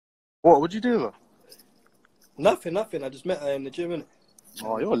What would you do though? Nothing. I just met her in the gym, innit?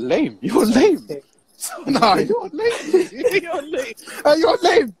 Oh, you're lame. You're lame. Nah, you're lame. You're lame. You're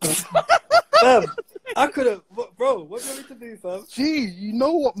lame. Fam, I could have, bro. What do you want me to do, fam? Gee, you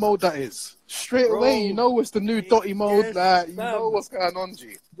know what mode that is. Straight Bro, away, you know it's the new Dotty mode. yes, Like, you fam. know what's going on,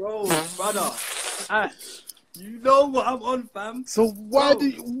 G. Bro, brother. You know what I'm on, fam. So why do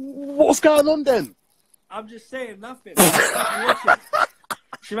you, what's going on then? I'm just saying nothing.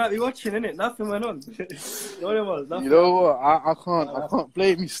 She might be watching, innit? Nothing went on. No, it was nothing. You know what? I can't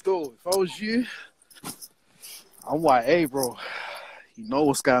blame you still. If I was you, I'm like, hey, bro. You know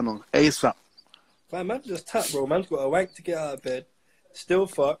what's going on. ASAP. Man, man's just tap, bro. Man's got a wank to get out of bed. Still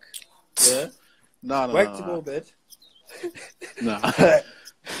fuck. Yeah. No. Wank to go to bed. Nah. I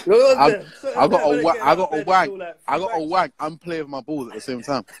got a wank and play with my balls at the same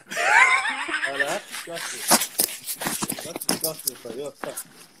time. That's disgusting. That's disgusting, bro. You're a tap.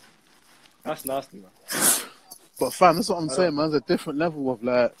 That's nasty, man. But fam, that's what I'm saying, man. There's a different level of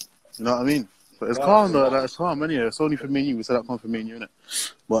like, you know what I mean? But it's calm though. Like, it's calm anyway. It's only for me and you. We said that comment for me and you, innit?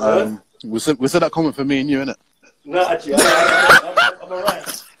 But we said that comment for me and you, innit? No, actually, I'm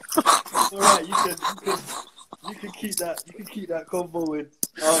alright. I'm alright. You can keep that. You can keep that convo with.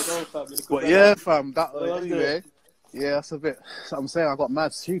 Oh no, fam. But yeah, fam. That anyway. Yeah, that's a bit. So I'm saying I got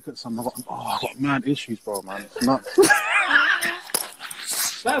mad secrets. I got mad issues, bro, man. It's nuts.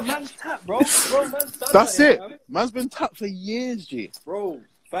 Man's tapped, bro. Man's done. That's it. Man's been tapped for years, G. Bro,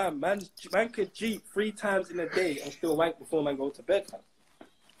 fam, man could Jeep 3 times in a day and still wank before man go to bed, fam.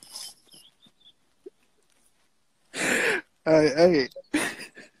 Hey.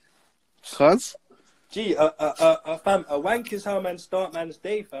 Cuz? Gee, fam, a wank is how man start man's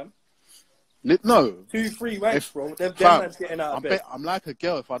day, fam. No. 2-3 wanks, bro. Them man's getting out of bed. I'm like a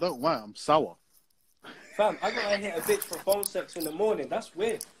girl. If I don't wank, I'm sour. Fam, I gotta hit a bitch for phone sex in the morning. That's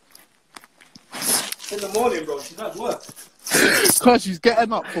weird. In the morning, bro. She's at work. Cuz she's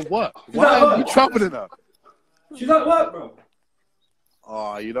getting up for work. Why are you troubling her? She's at work, bro.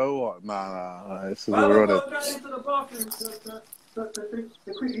 Oh, you know what? Nah. This is I'm already. going into the bathroom to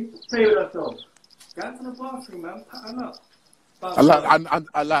quickly play with herself. Go into the bathroom, man. Pattern up.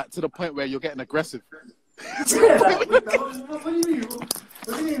 I like to the point where you're getting aggressive. Yeah, what do you mean?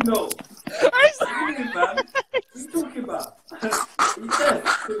 What do you mean, no? What do you mean, man? What are you talking about? He said.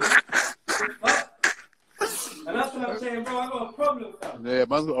 And that's what I'm saying, bro. I got a problem, fam. Yeah,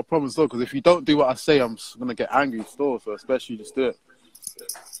 man's got a problem still, because if you don't do what I say, I'm going to get angry still, so especially just do it.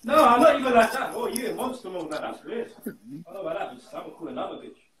 No, I'm not even like that. Oh, you in monster mode, like, that's weird. I don't know about that, bitch. I'm going to call another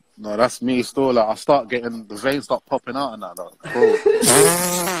bitch. No, that's me still. Like, I start getting, the veins start popping out and that, like, bro.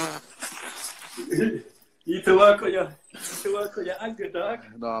 You need to work on your anger, dog.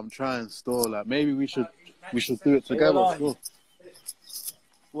 No, I'm trying still. Like, maybe we should do it together. Still.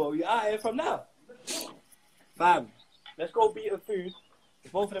 Well, you out here from now. Fam, let's go beat a food.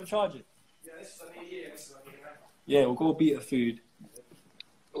 Is both of them charging? Yeah, we'll go beat a food.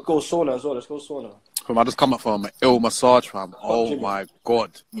 We'll go sauna as well. Let's go sauna. I just come up from an ill massage, fam. Oh my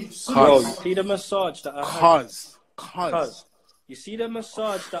god. Bro, you see the massage that I had? Cuz. You see the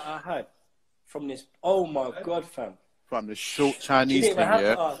massage that I had from this? Oh my god, fam. From the short Chinese thing,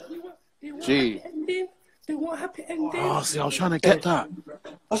 yeah. Gee. They want happy ending. Oh, see, I was trying to get that.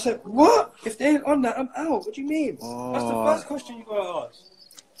 I said, what? If they ain't on that, I'm out. What do you mean? That's the first question you gotta ask.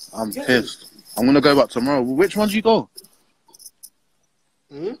 I'm pissed. I'm gonna go back tomorrow. Which ones you go?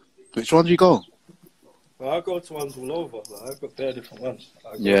 Which ones you go? Well, I go to ones all over. Like, I've got bare different ones.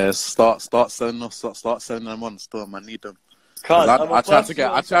 Yeah, start sending them on. Still, I need them. I tried to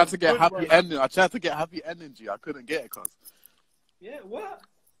get happy ending. I tried to get happy ending. G. I couldn't get it, cuz. Yeah, what?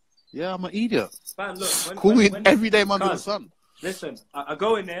 Yeah, I'm an idiot. Man, look. Call me every day under the sun. Listen, I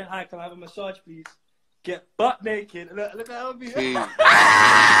go in there. Hi, can I have a massage, please? Get butt naked. Look at how me.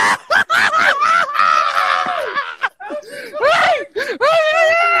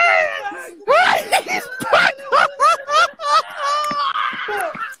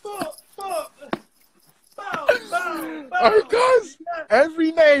 Oh, guys,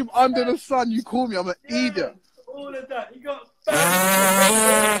 every name under the sun you call me, I'm an idiot. All of that. You got.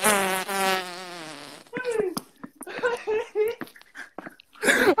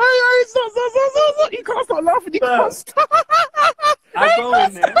 Stop. You can't stop laughing. You can't stop. I go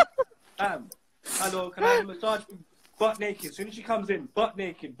in there. Hello, can I have a massage? Butt naked. As soon as she comes in, butt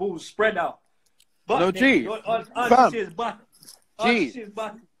naked, balls spread out. Butt naked. All she is butt. Gee,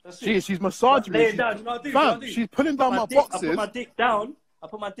 she's massaging me. Fam, she's pulling down my boxes. I put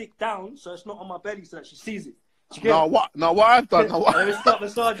my dick down. So it's not on my belly so that she sees it. Now what I've done. Let me stop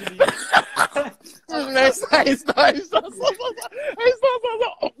massaging you. It's not.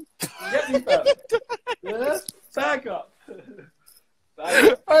 money, fam. Yeah? Back up.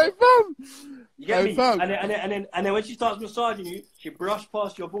 Hey, fam. You get me? And then when she starts massaging you, she brushed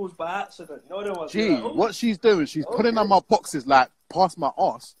past your balls by accident. You know the ones. Gee, like, what she's doing, she's putting on my boxes like past my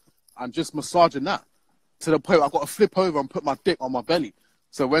ass and just massaging that to the point I've got to flip over and put my dick on my belly.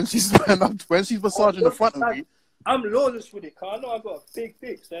 So when she's massaging the front of me, I'm lawless with it, cause I know I got a big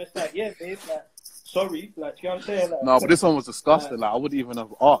dick. So it's like, yeah, babe, like, sorry, like, you know what I'm saying? Like, no, but this one was disgusting. Like, I wouldn't even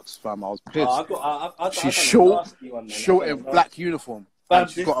have asked, fam. I was pissed. She's short in black uniform. Fam, and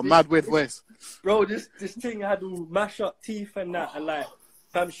she's got a mad weird waist. Bro, this thing had all mash up teeth and that, and like,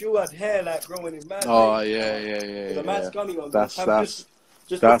 fam, she all had hair like growing in mad. Oh yeah. The mad scummy one. That's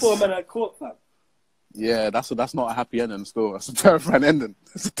just before man had caught, fam. Yeah, that's not a happy ending still. That's a terrifying ending.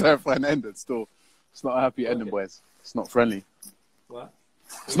 It's a terrifying ending still. It's not a happy ending, boys. It's not friendly. What?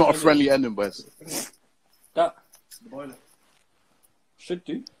 It's not a friendly ending, boys. That should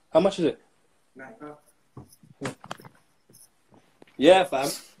do. How much is it? Yeah, fam.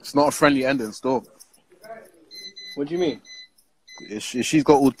 It's not a friendly ending still. What do you mean? She's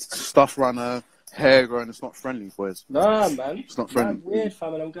got all stuff around her hair growing. It's not friendly, boys. Nah, man. It's not friendly. Man, weird,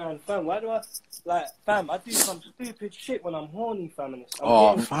 fam, and I'm going, fam, why do I, like, fam, I do some stupid shit when I'm horny, fam, and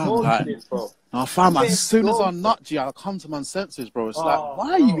fam, like, no, fam, as soon as I nut you, I come to my senses, bro. It's like,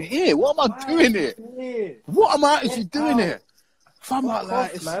 why are you here? What am I doing here? What am I actually doing here? Fam,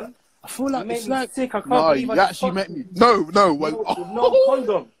 like, it's, man. I feel like it's like, sick. I can't no, you actually make me, no, with no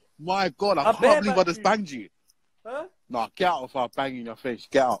condom. My God, I can't believe I just banged you. Huh? Nah, get out if I bang you in your face.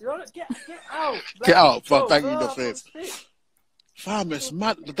 Get out. Get out. Like, get out if I bang you in your face. Fam, it's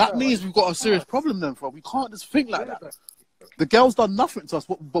mad. That means we've got a serious problem then, bro. We can't just think like that. The girl's done nothing to us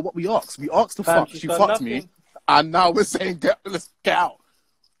but what we asked. We asked to fuck. She fucked me. And now we're saying, let's get out.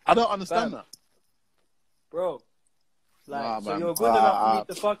 I don't understand that. Bro. Like, so you're good enough for me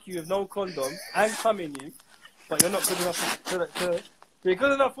to fuck you with no condom and come in you, but you're not good enough to you're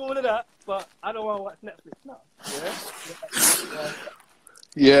good enough for all of that, but I don't want to watch Netflix now.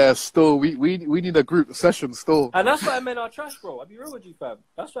 Yeah? Yeah, still, we need a group session still. And that's why men are trash, bro. I'll be real with you, fam.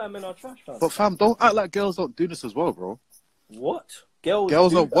 That's why men are trash, fam. But fam, don't act like girls don't do this as well, bro. What?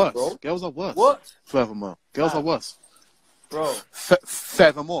 Girls are worse. Bro. Girls are worse. What? Furthermore. Girls are worse. Bro.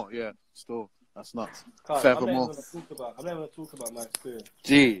 Furthermore, yeah, still. That's nuts. Furthermore. I'm not going to talk about my experience.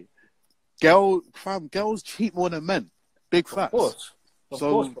 Gee. Girls cheat more than men. Big facts. Of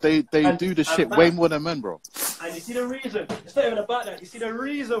course, they do the shit way more than men, bro. And you see the reason. It's not even about that. You see the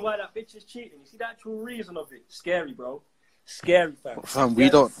reason why that bitch is cheating. You see the actual reason of it. Scary, bro. Scary, fam. Fam, we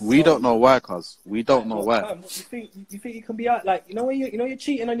don't know why, cuz. We don't know why. Fam, you think you can be out like when you're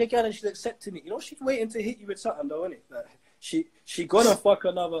cheating on your girl and she's accepting it. You know she's waiting to hit you with something though, isn't it? Like, she gonna fuck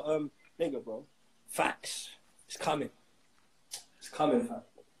another nigga, bro. Facts. It's coming. It's coming, fam.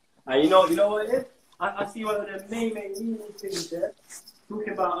 And you know what it is? I see one of the main things there.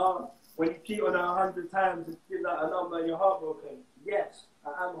 Talking about when you cheat on her 100 times and give that a number and you're heartbroken. Yes, I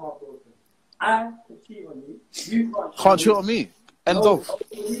am heartbroken. I can cheat on you. You can't cheat on me. End of. What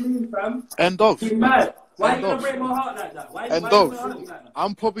do you mean, fam? End of. You're mad. Why are you gonna break my heart like that? End of.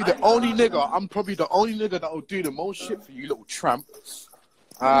 I'm probably the only nigga that will do the most shit for you, little tramp.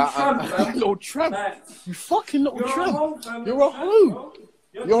 Little tramp. You fucking little tramp. You're a hoe.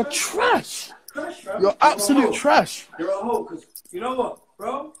 You're trash. You're absolute trash. You're a hoe, because you know what,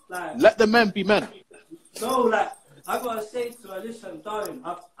 bro? Like, let the men be men. So, like, I gotta say to her, listen, darling,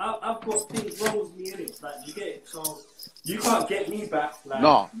 I've got things wrong with me in it. Like, you get it? So, you can't get me back. Like,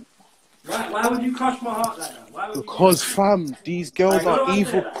 nah. Why would you crush my heart like that? Because, fam, these girls are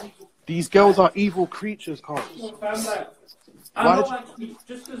evil. These girls are evil creatures, Carl. Fam, like, I know, like,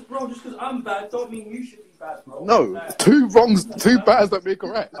 just because I'm bad, don't mean you should be bad, bro. No, like, two bads don't make a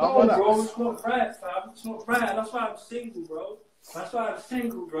right. No, bro, it's not right, fam. It's not right, and that's why I'm single,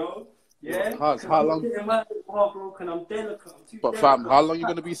 bro. Yeah? How long? I'm heartbroken, I'm delicate, I'm too But, delicate. Fam, how long are you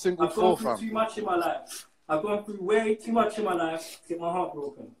going to be single for, fam? I've gone through too much in my life. I've gone through way too much in my life to get my heart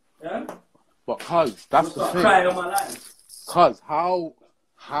broken. Yeah? But, cuz, that's the thing. Crying on my life. Cuz, how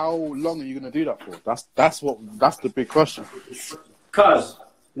long are you going to do that for? That's the big question. Cuz,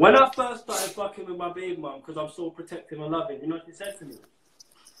 when I first started fucking with my baby mum, because I'm so protective and loving, you know what she said to me?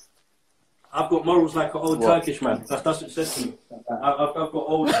 I've got morals like an old Turkish man. That's what she said to me. I've got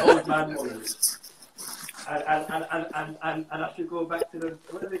old man morals. And I should go back to the,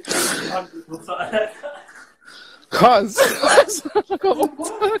 what are they called, 100s or something. Cuz, like an old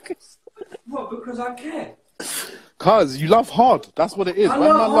Turkish. What, because I care? Cuz, you love hard. That's what it is. When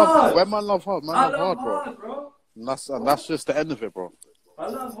man love hard, man love hard, bro. And that's just the end of it, bro. I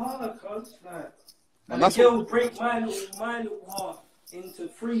love hard, cuz. And that's girl break my little heart. into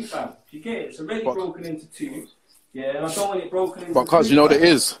three, fam. Do you get it? It's already broken into two. Yeah, and I don't want it broken into But cause three, you know what fam. it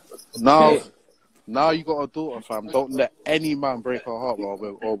is. Now, Yeah. now you got a daughter, fam. Don't let any man break her heart,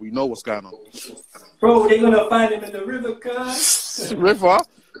 or we know what's going on. Bro, they're gonna find him in the river, cuz. River,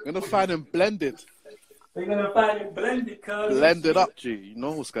 gonna find him blended. They're gonna find him blended, cuz. Blended up, G. You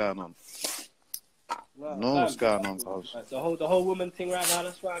know what's going on. Nah, You know what's going on, cuz. Like, the whole woman thing right now,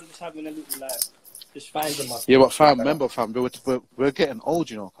 that's why I'm just having a little, like, just finding myself. Yeah, but fam, remember, fam, we're getting old,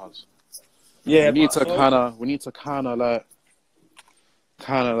 you know, cuz. Yeah, we need to kind of like,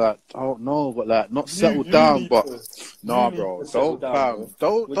 I don't know, but like, not settle down, but nah, bro, don't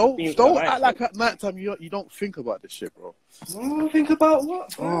act like at night time you don't think about this shit, bro. Oh, think about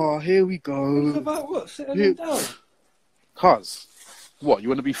what, fam? Oh, here we go. Think about what? Settling down. Cuz, what, you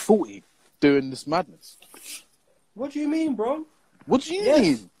want to be 40 doing this madness? What do you mean, bro? What do you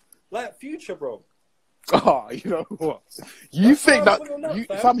mean? Like Future, bro. Oh, you know what? You think that,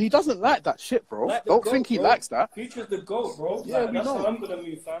 fam, he doesn't like that shit, bro. Like don't goat, think he bro. likes that. Future's the GOAT, bro. Yeah, like, we that's know. how I'm gonna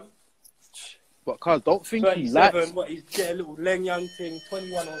move, fam. But cuz, don't think he likes. What, he's getting a little Leng Young thing,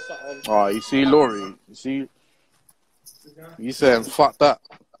 21 or something. Oh, you see, Laurie, you saying fuck that.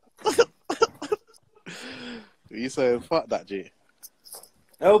 You saying fuck that, G.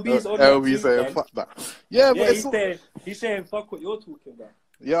 LB's on LB that saying team, fuck that. Yeah, but he's saying fuck what you're talking about.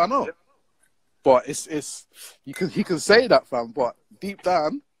 Yeah, I know. But it's he can say that, fam. But deep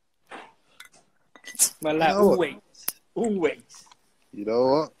down, man, like always. You know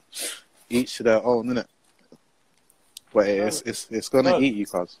what? Each to their own, innit? But it's gonna eat you,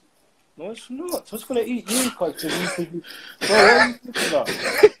 cuz. No, it's not. It's gonna eat you, cuz. Bro, what are you talking about?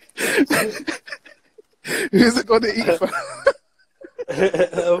 Who's it gonna eat, fam?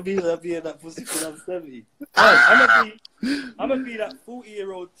 I'll be in that pussy till I'm 70. I'm gonna be that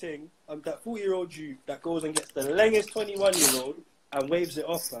 40-year-old thing, that 40-year-old you that goes and gets the longest 21-year-old and waves it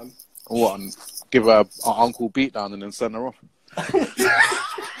off, fam. What? And give her an uncle beat down and then send her off.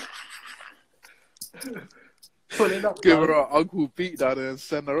 Give her an uncle beat down and then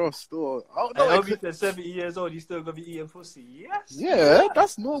send her off. Still, I'll be 70 years old. You still gonna be eating pussy? Yes. Yeah,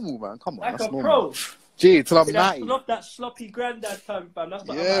 that's normal, man. Come on, like that's a normal. pro. Gee, till I'm 90. That sloppy granddad time, fam. That's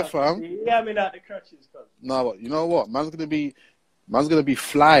what yeah, fam. Yamming out the crutches, fam. No, but you know what? Man's gonna be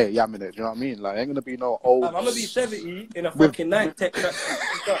fly at yamming it. Do you know what I mean? Like, ain't gonna be no old. I'm gonna be 70 in a fucking night tech crutch.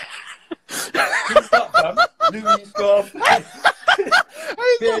 What's up, fam? Louis scarf.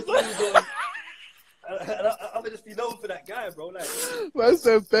 I'm gonna just be known for that guy, bro. Like, man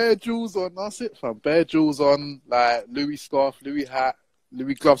said bare jewels on. That's it, fam. Bare jewels on, like Louis scarf, Louis hat,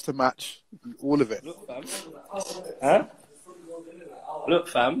 Louis gloves to match, all of it. Look, fam. Huh? Look,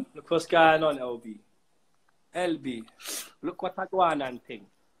 fam. Look what's going on, LB. LB. Look what I go on and thing.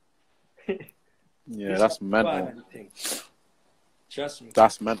 Yeah, that's mental. Trust me.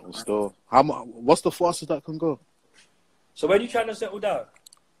 That's mental still. What's the fastest that can go? So when you trying to settle down?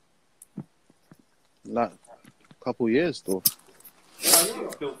 Like, a couple years still. Oh, you're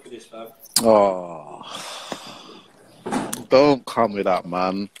not built for this, fam. Oh. Don't come with that,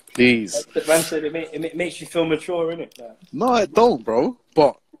 man. Please. The man said it makes you feel mature, innit? Like, no, it don't, bro.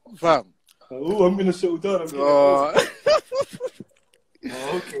 But, fam. Oh, I'm gonna settle down. Oh,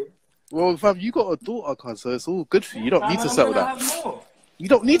 okay. Well, fam, you got a daughter, cuz, so it's all good for you. You don't need to settle down. More. You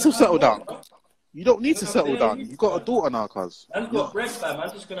don't need to settle down. You don't need to settle down. You got a daughter now, cuz. I've got bread, fam. I'm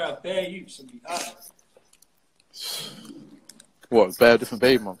just gonna have bare use and be out. What, bare different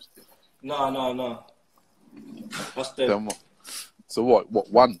baby mums? No. What's the... Then what? So what,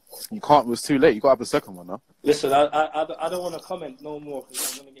 one? You can't, it was too late. You got to have a second one now. Listen, I don't want to comment no more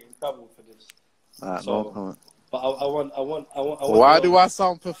because I'm going to get in trouble for this. No comment. But I want Why do I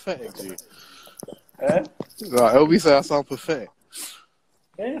sound pathetic, G? Eh? Like, LB say I sound pathetic.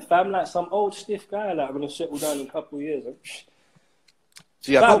 Yeah, fam, like some old stiff guy, like I'm going to settle down in a couple of years.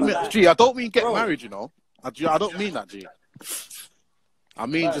 G, I don't mean get married, you know. I don't mean that, G. I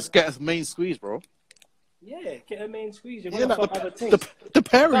mean just get a main squeeze, bro. Yeah, get a main squeeze. Yeah, like the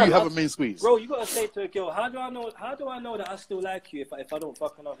parent you have a main squeeze. Bro, you gotta say to a girl, how do I know that I still like you if I don't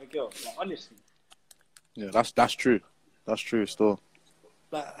fuck another girl? Like, honestly. Yeah, that's true. That's true still.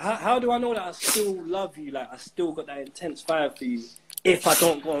 Like, how do I know that I still love you? Like, I still got that intense fire for you if I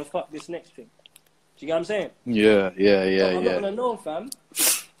don't go and fuck this next thing? Do you get what I'm saying? Yeah. I'm not gonna know, fam.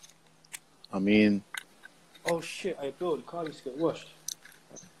 I mean... Oh shit, the car needs to get washed.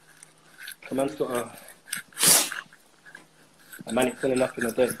 The man's got a manic pulling up in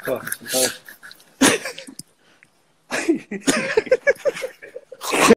a dirty car.